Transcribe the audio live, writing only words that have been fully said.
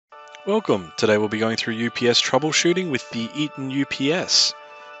Welcome! Today we'll be going through UPS troubleshooting with the Eaton UPS.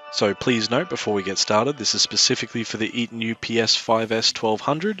 So please note before we get started, this is specifically for the Eaton UPS 5S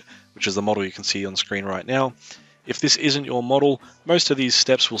 1200, which is the model you can see on screen right now. If this isn't your model, most of these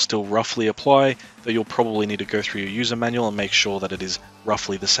steps will still roughly apply, though you'll probably need to go through your user manual and make sure that it is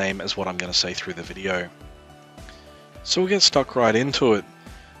roughly the same as what I'm going to say through the video. So we'll get stuck right into it.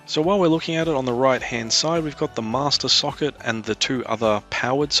 So while we're looking at it, on the right hand side we've got the master socket and the two other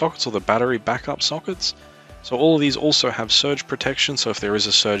powered sockets, or the battery backup sockets. So all of these also have surge protection, so if there is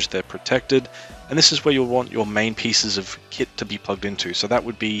a surge they're protected, and this is where you'll want your main pieces of kit to be plugged into. So that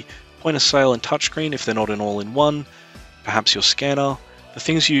would be point of sale and touchscreen if they're not in all-in-one, perhaps your scanner, the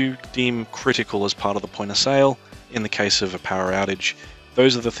things you deem critical as part of the point of sale in the case of a power outage.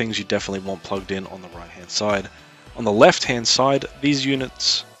 Those are the things you definitely want plugged in on the right hand side. On the left hand side, these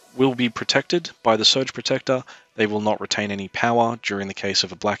units will be protected by the surge protector. They will not retain any power during the case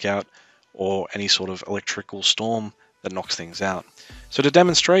of a blackout or any sort of electrical storm that knocks things out. So to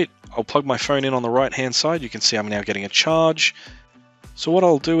demonstrate, I'll plug my phone in on the right hand side. You can see I'm now getting a charge. So what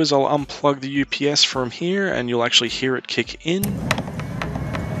I'll do is I'll unplug the UPS from here and you'll actually hear it kick in.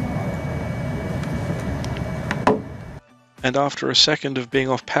 And after a second of being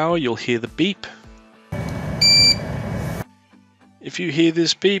off power, you'll hear the beep. If you hear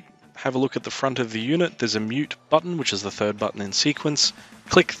this beep, have a look at the front of the unit. There's a mute button, which is the third button in sequence.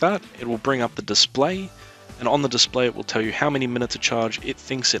 Click that, it will bring up the display, and on the display it will tell you how many minutes of charge it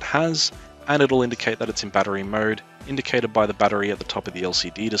thinks it has, and it'll indicate that it's in battery mode, indicated by the battery at the top of the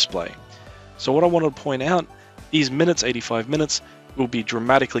LCD display. So what I want to point out, these minutes, 85 minutes, will be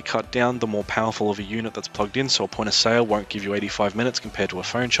dramatically cut down the more powerful of a unit that's plugged in, so a point of sale won't give you 85 minutes compared to a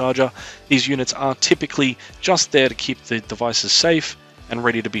phone charger. These units are typically just there to keep the devices safe and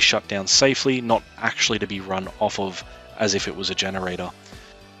ready to be shut down safely, not actually to be run off of as if it was a generator.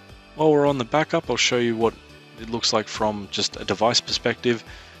 While we're on the backup, I'll show you what it looks like from just a device perspective.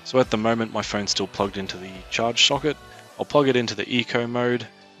 So at the moment my phone's still plugged into the charge socket. I'll plug it into the eco mode.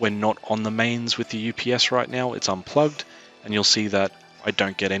 We're not on the mains with the UPS right now, it's unplugged, and you'll see that I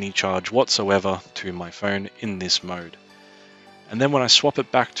don't get any charge whatsoever to my phone in this mode. And then when I swap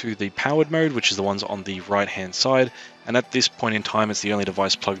it back to the powered mode, which is the ones on the right hand side, and at this point in time it's the only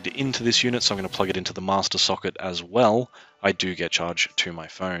device plugged into this unit, so I'm going to plug it into the master socket as well, I do get charge to my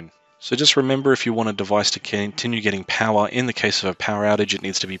phone. So just remember, if you want a device to continue getting power in the case of a power outage, it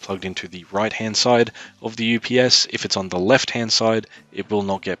needs to be plugged into the right hand side of the UPS. If it's on the left hand side, it will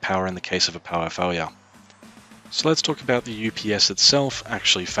not get power in the case of a power failure. So let's talk about the UPS itself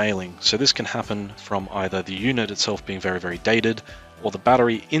actually failing. So this can happen from either the unit itself being very, very dated, or the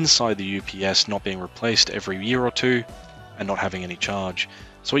battery inside the UPS not being replaced every year or two and not having any charge.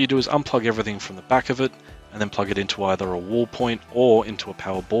 So what you do is unplug everything from the back of it and then plug it into either a wall point or into a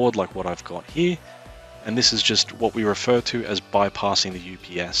power board like what I've got here. And this is just what we refer to as bypassing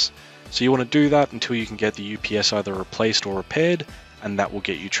the UPS. So you want to do that until you can get the UPS either replaced or repaired, and that will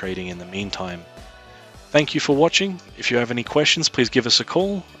get you trading in the meantime. Thank you for watching. If you have any questions, please give us a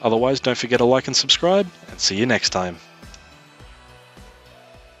call. Otherwise, don't forget to like and subscribe, and see you next time.